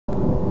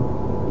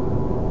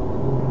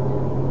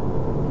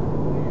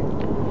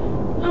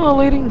Hello,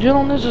 ladies and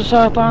gentlemen, this is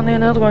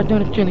SWTOR, otherwise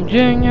known as Jenny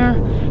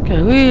Jr.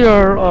 Okay, we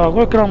are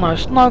working on my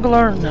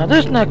Smuggler. Now,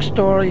 this next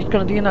story is going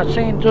to be in that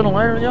same general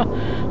area,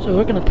 so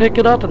we're going to pick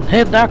it up and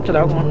head back to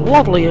that one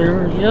lovely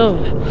area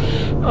of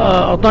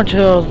a bunch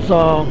of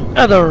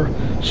other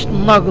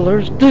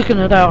smugglers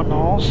duking it out and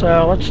all.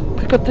 So let's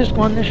pick up this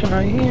one mission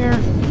right here.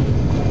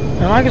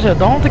 And like I said,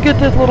 don't forget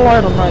this little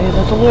item right here.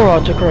 That's a lure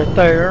object right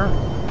there.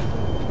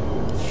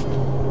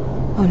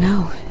 Oh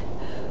no.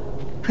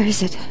 Where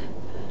is it?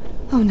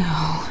 Oh no.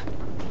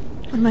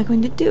 What am I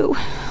going to do?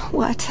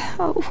 What?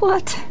 Oh,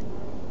 what?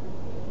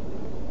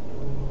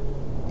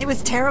 It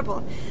was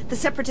terrible. The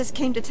Separatists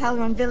came to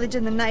Talron village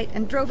in the night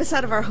and drove us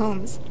out of our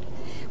homes.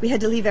 We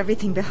had to leave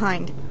everything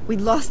behind.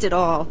 We'd lost it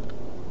all.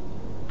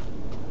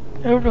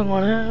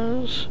 Everyone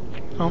has.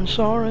 I'm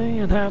sorry,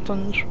 it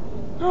happens.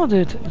 I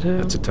did too.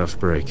 That's a tough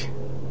break.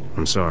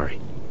 I'm sorry.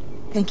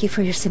 Thank you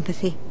for your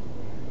sympathy.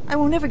 I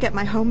will never get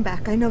my home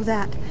back, I know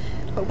that.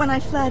 But when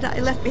I fled, I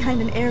left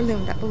behind an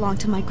heirloom that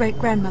belonged to my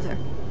great-grandmother.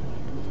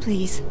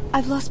 Please,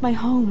 I've lost my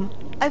home.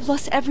 I've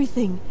lost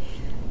everything.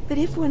 But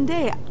if one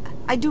day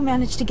I do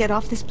manage to get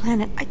off this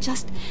planet, I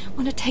just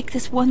want to take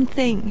this one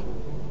thing.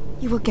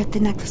 You will get the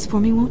necklace for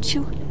me, won't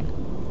you?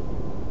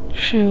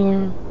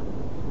 Sure.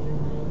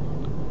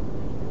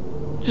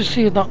 Just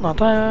see it not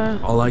there.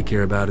 All I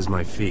care about is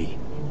my fee.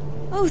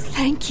 Oh,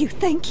 thank you,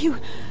 thank you.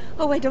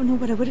 Oh, I don't know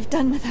what I would have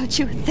done without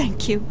you.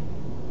 Thank you.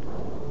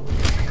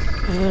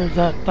 There's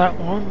that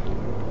one.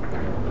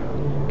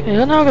 Okay,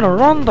 we're now gonna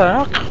run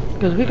back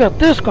because we got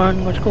this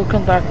gun, which we'll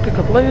come back pick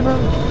up later.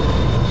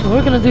 So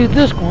we're gonna do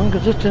this one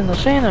because it's in the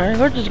same area.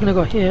 We're just gonna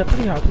go here to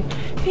the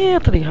hottie, here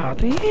to the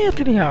hottie, here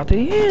to the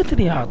hottie, here to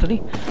the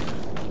hottie,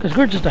 because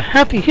we're just a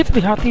happy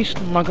hittity hottie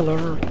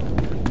smuggler.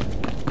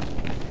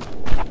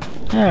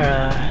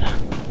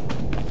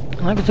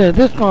 Alright. Like I said,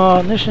 this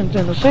mission's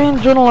in the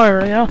same general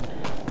area.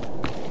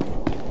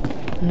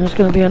 And there's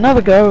gonna be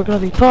another guy. We're gonna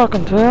be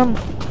talking to him.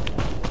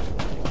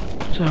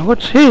 So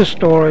what's his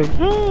story?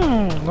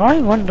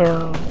 I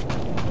wonder.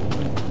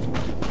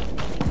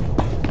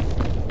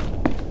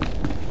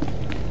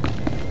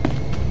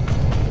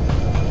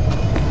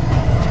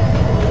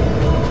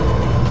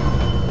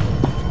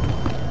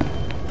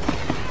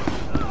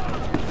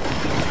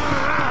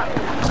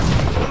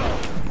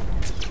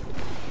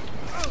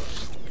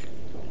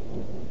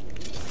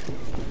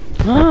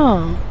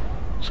 Ah,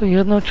 so you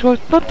had no choice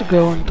but to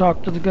go and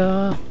talk to the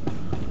guy.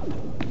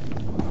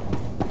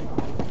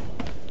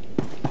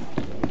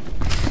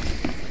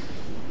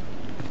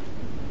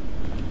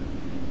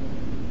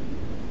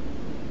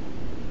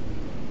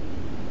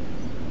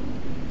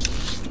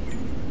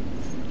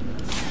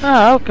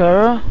 Ah,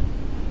 okay.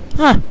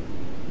 Huh.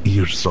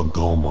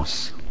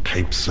 Irsogomos,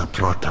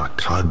 Kaipsaprata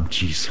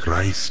Kadjis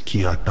Rais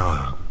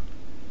Kiata,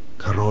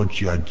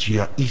 Karogia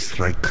Gia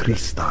Israel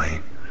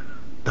Christai,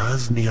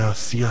 Dasnia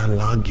Sia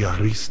Lagia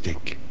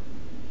Ristik.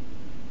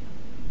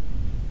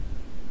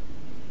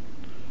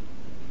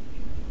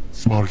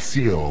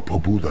 Smarcio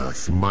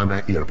Pobudas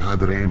Mana Ir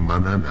Padre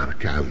Mana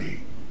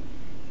Narcali.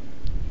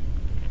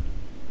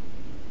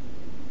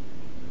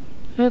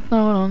 It's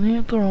not on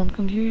here, they're on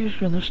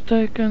confused, you're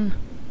mistaken.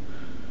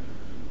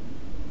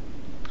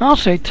 I'll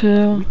say two.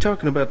 Are we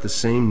talking about the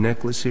same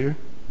necklace here?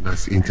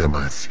 Nas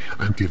Intimas,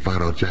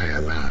 Antifaro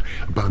Jayala,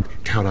 Bant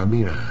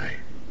Karaminai.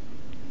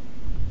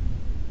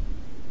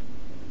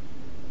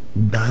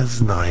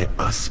 Daznai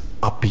as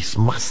apis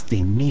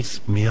mastinis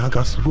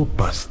miagas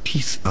rupas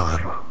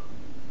tisar.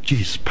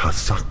 Gis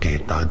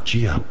pasake da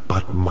gia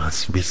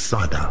patmas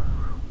visada,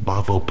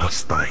 bavo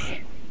pastai.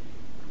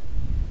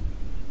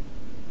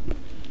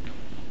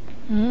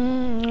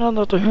 I'm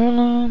not the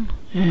hairline,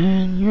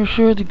 and you're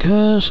sure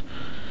because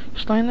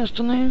Stein is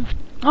the name?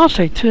 I'll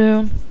say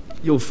two.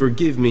 You'll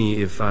forgive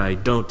me if I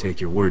don't take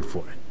your word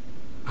for it.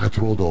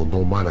 Atrodo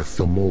no mala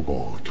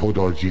somogo,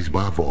 todo gis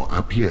bavo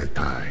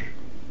apietai.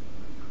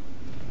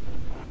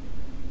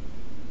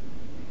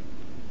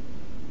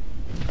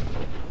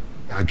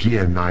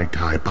 Agia nai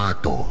kai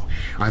pato,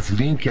 as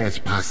linkes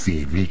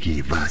passi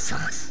viki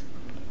vasas.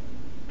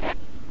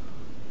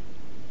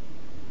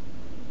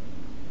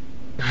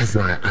 As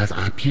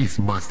apis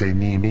maste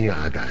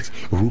nimiadas,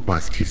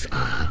 rupas kis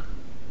a.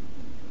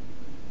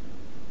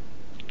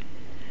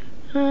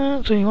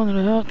 So you wanted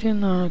to help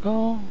in the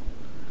go?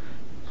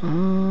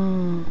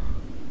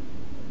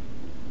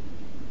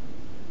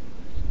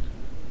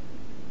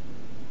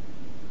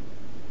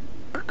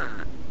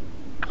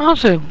 I'll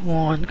say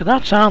one, because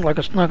that sounds like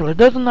a smuggler. It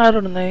doesn't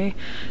matter to me.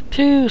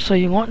 Two, so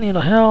you want need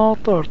a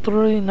help, or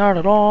three, not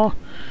at all.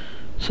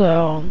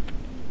 So,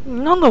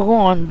 number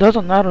one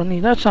doesn't matter to me.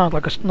 That sounds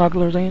like a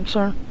smuggler's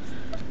answer.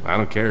 I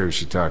don't care who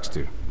she talks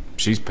to.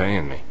 She's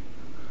paying me.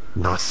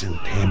 Nasin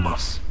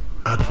temas,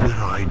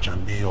 admirai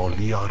janeo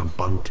liar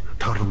bant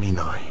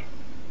terminai.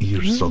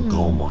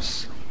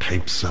 Irsogomos,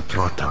 kaipsa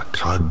prata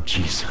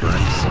kadjis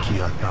rais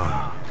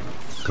kiata.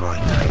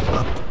 Graitai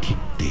up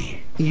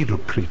kipti,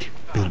 iruprit.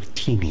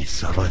 Bertini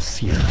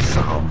Savasia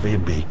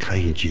Savebe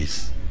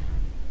Kaijis.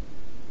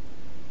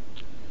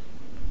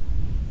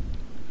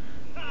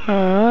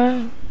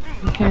 Alright.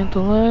 You can't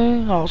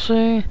delay. I'll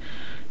see.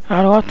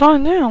 How do I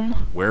find them?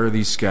 Where are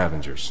these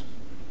scavengers?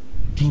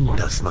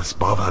 Tintas nas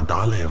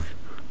bavadalev.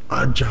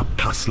 Ajab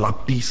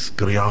taslaptis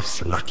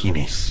griafs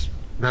lakinis.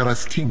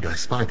 Naras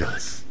tingas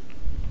fagas.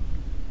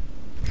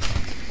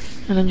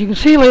 And as you can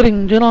see, ladies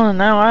and gentlemen,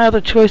 now I have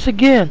the choice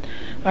again.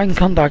 I can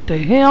come back to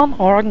him,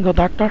 or I can go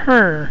back to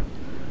her.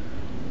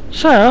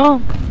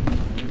 So,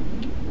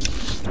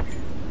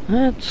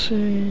 let's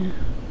see.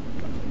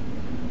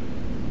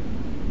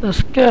 The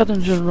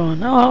Scavenger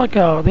Run. Oh, I like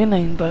how they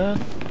named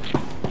that.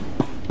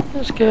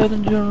 The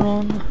Scavenger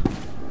Run.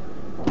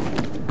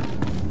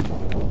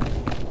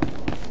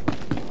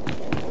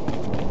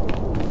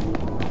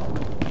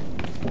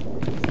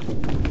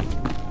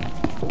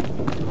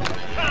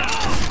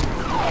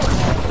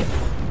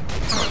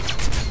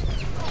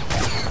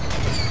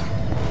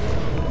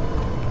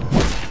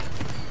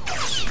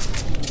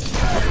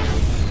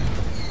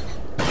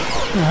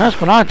 Yeah, that's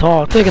what I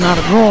thought, taking out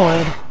a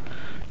droid.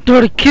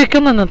 Dirty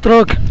kicking and then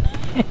throw oh,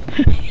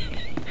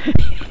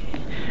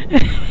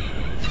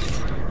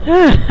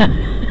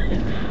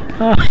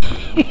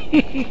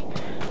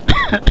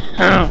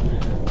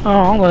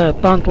 I'm gonna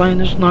have fun playing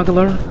this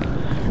Smuggler.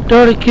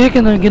 Dirty kick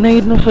and a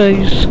grenade in the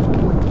face.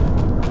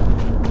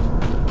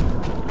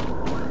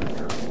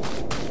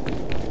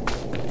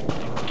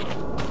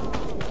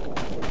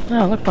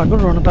 Yeah, looks like we're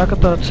running back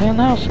at that same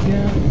house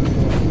again.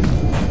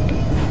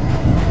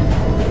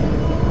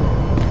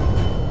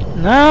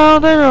 Now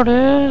there it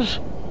is.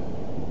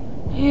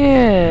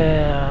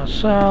 Yeah,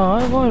 so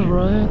I was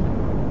right.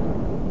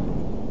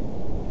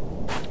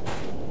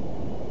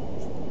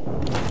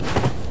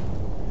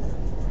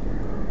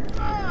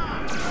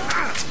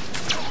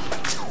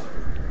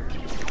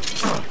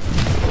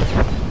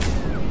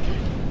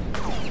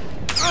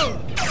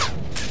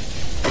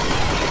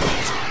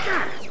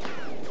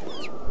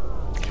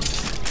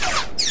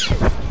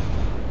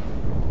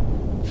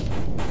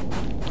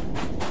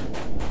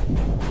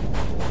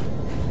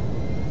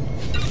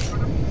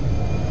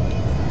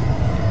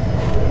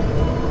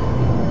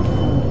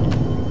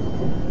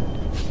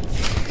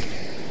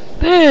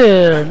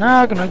 There,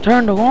 now I can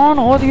return to one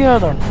or the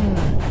other.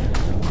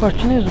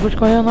 Question is, which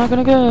way am I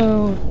gonna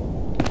go?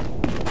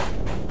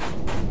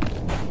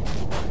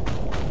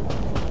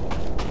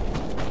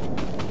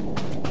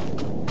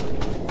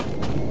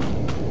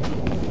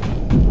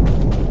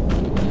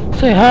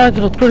 Say hi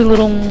to the pretty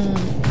little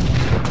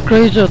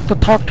crazy the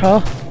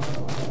Takta.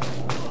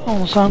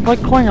 Almost sounds like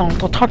Klingon,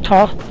 the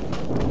Takta.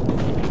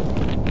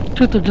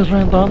 Tooth just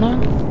ran down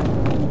there.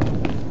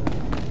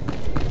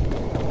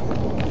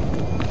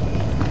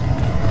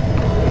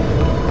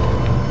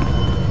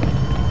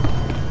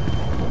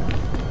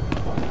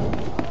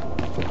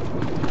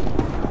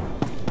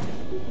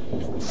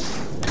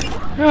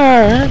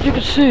 Alright, as you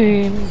can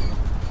see.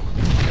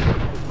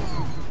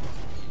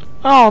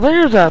 Oh,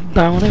 there's that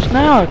bonus.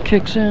 Now it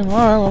kicks in.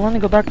 Alright, well, let me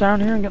go back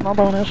down here and get my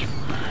bonus.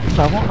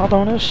 So I want my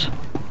bonus.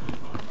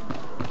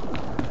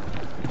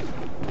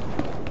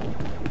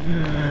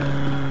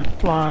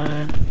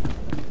 Flying.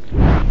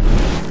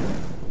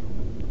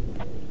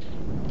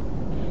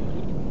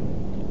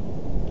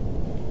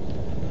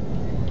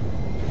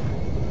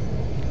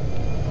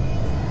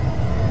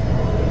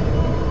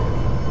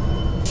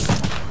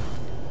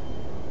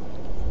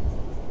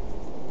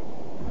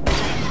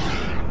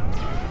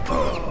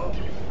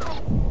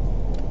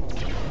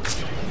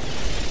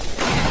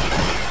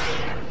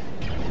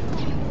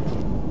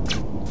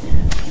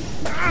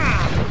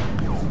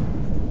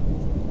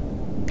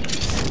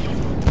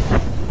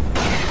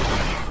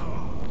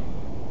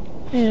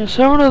 Yeah,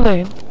 so do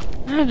they.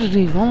 I just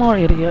need one more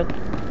idiot.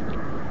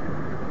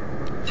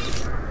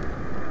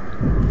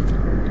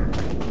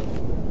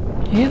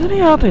 Hit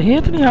me out there,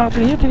 hit me out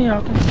there, hit me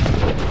out there.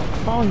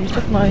 Oh, you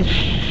took my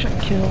shit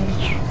kills.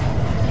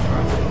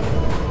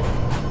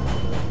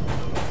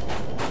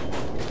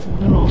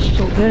 They're all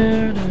still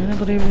there. There's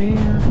anybody over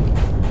here?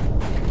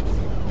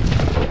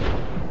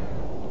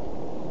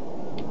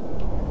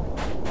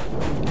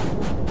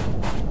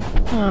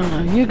 I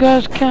don't know, you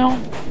guys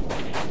count?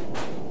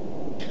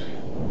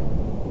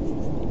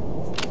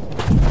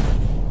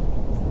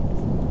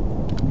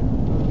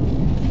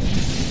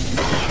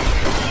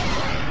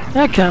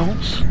 That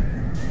counts.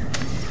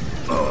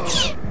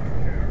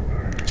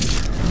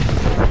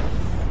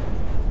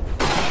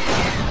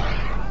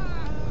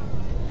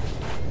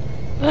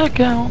 That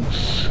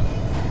counts.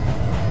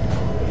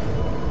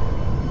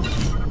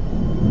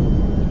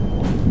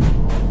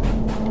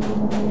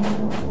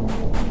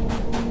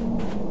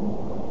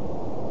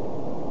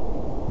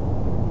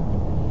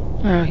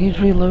 Ah, he's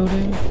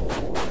reloading.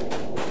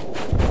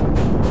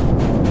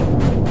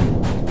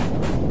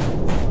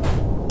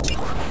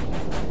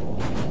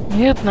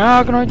 Yep, now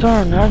I can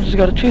return. I just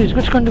gotta choose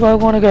which one do I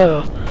want to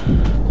go.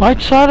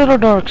 Light-sided or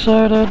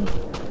dark-sided?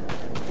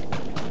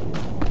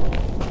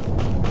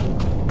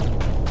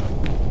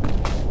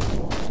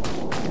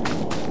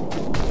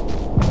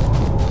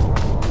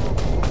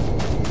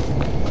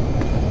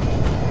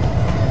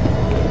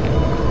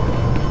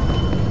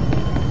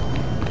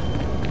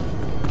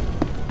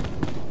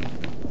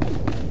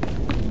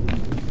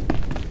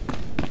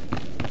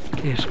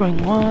 Okay,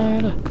 screen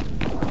wide.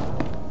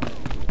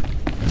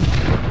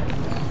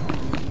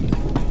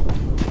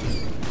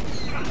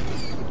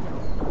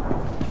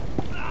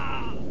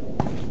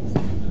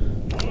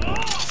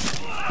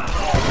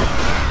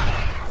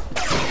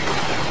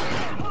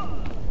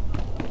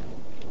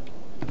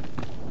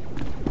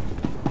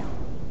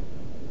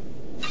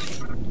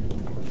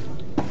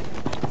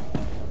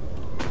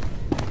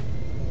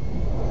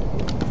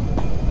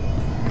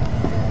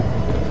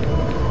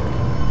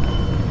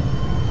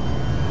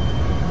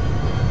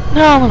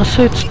 Now I'm gonna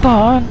say it's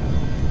done.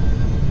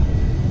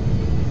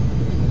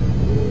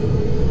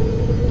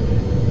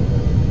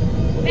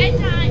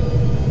 Bedtime.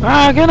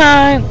 Alright, good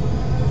night.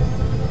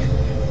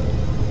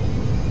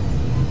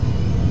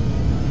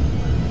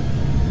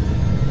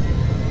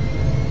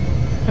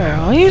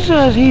 Well, he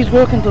says he's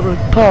working for the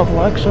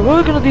Republic, so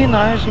we're gonna be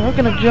nice and we're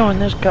gonna join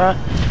this guy.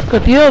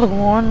 But the other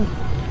one,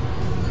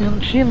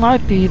 and she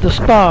might be the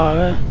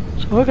spy,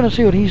 so we're gonna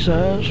see what he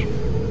says.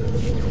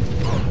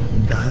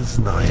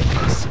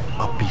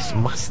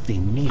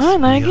 Hi,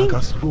 Maggie.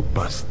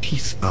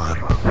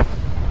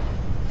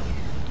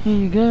 Here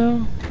you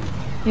go.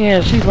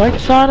 Yeah, she's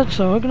right-sided,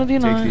 so we're gonna be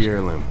nice. Take the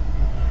heirloom.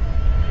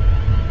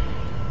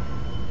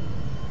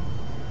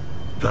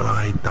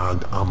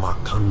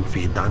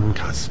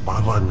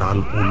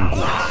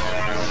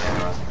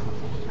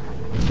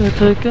 They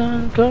take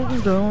on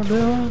down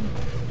to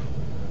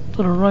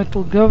the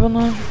rightful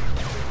governor.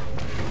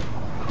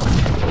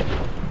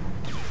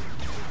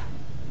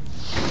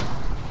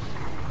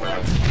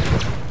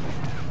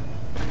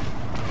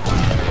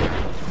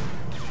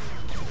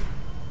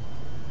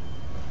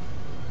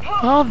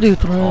 I'll do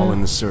All in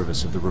three. the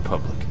service of the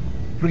Republic.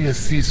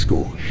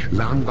 Francisco,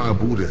 Lamba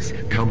Buddhas,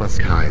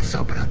 Kamaskai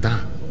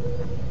Sabrata.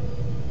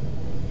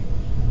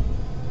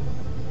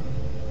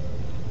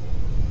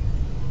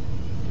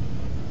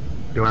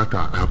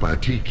 Grata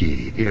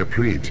Abatiki,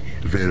 Airprit,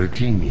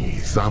 Vertini,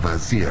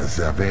 Savazia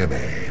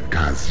Zaveme,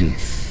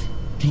 Kazis.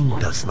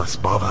 Tintas nas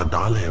bava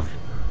dalev,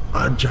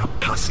 Aja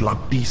pas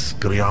lapis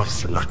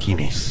griafs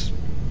lakinis.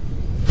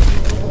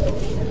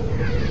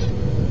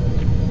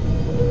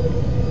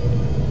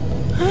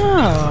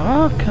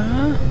 Oh,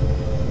 okay.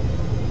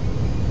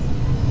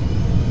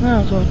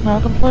 No, so it's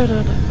not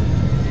completed.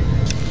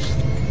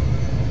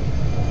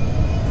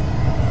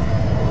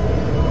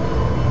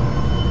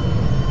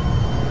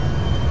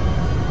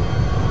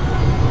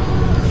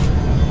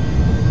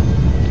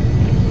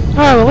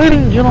 Alright, well, ladies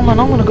and gentlemen,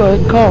 I'm gonna go ahead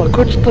and call it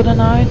quits for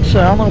tonight.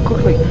 So I'm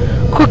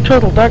gonna quick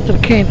turtle back to the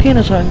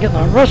cantina so I can get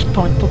my rust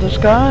point for this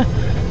guy.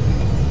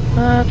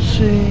 Let's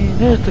see,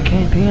 there's the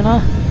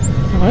cantina.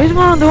 And the reason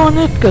why I'm doing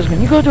this, because when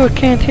you go to a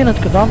cantina,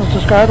 because I'm just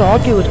described, I'll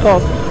give it's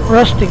called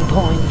resting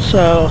points.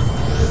 So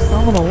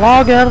I'm gonna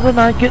log out of the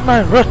night, get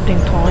my resting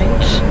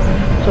points.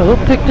 So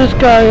we'll pick this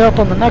guy up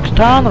on the next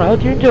time, and I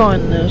hope you're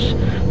enjoying this.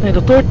 May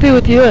the Lord be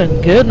with you,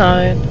 and good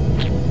night.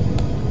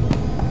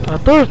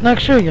 First, make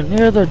sure you're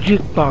near the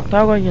jukebox.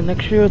 That way you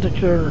make sure that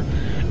you're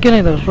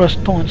getting those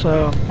rest points.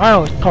 I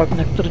always park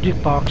next to the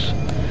jukebox.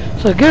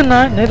 So good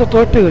night, and may the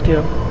Lord be with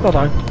you.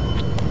 Bye-bye.